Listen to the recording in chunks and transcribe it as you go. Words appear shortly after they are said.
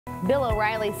Bill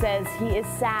O'Reilly says he is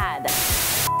sad.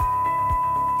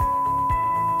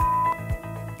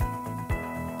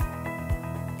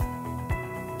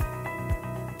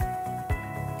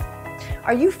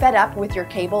 Are you fed up with your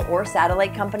cable or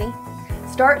satellite company?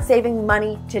 Start saving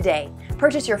money today.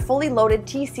 Purchase your fully loaded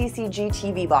Tccg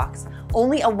TV box.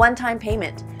 Only a one-time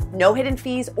payment. No hidden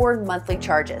fees or monthly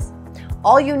charges.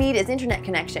 All you need is internet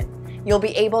connection. You'll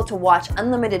be able to watch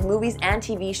unlimited movies and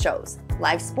TV shows,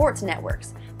 live sports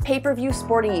networks, pay-per-view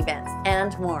sporting events,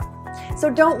 and more. So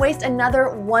don't waste another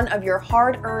one of your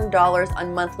hard-earned dollars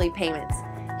on monthly payments,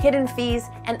 hidden fees,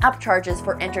 and upcharges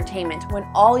for entertainment when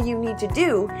all you need to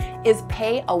do is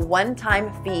pay a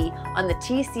one-time fee on the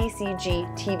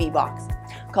Tccg TV box.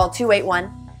 Call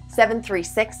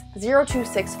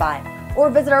 281-736-0265 or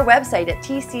visit our website at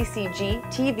tccgtv.com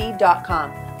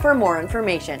for more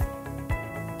information.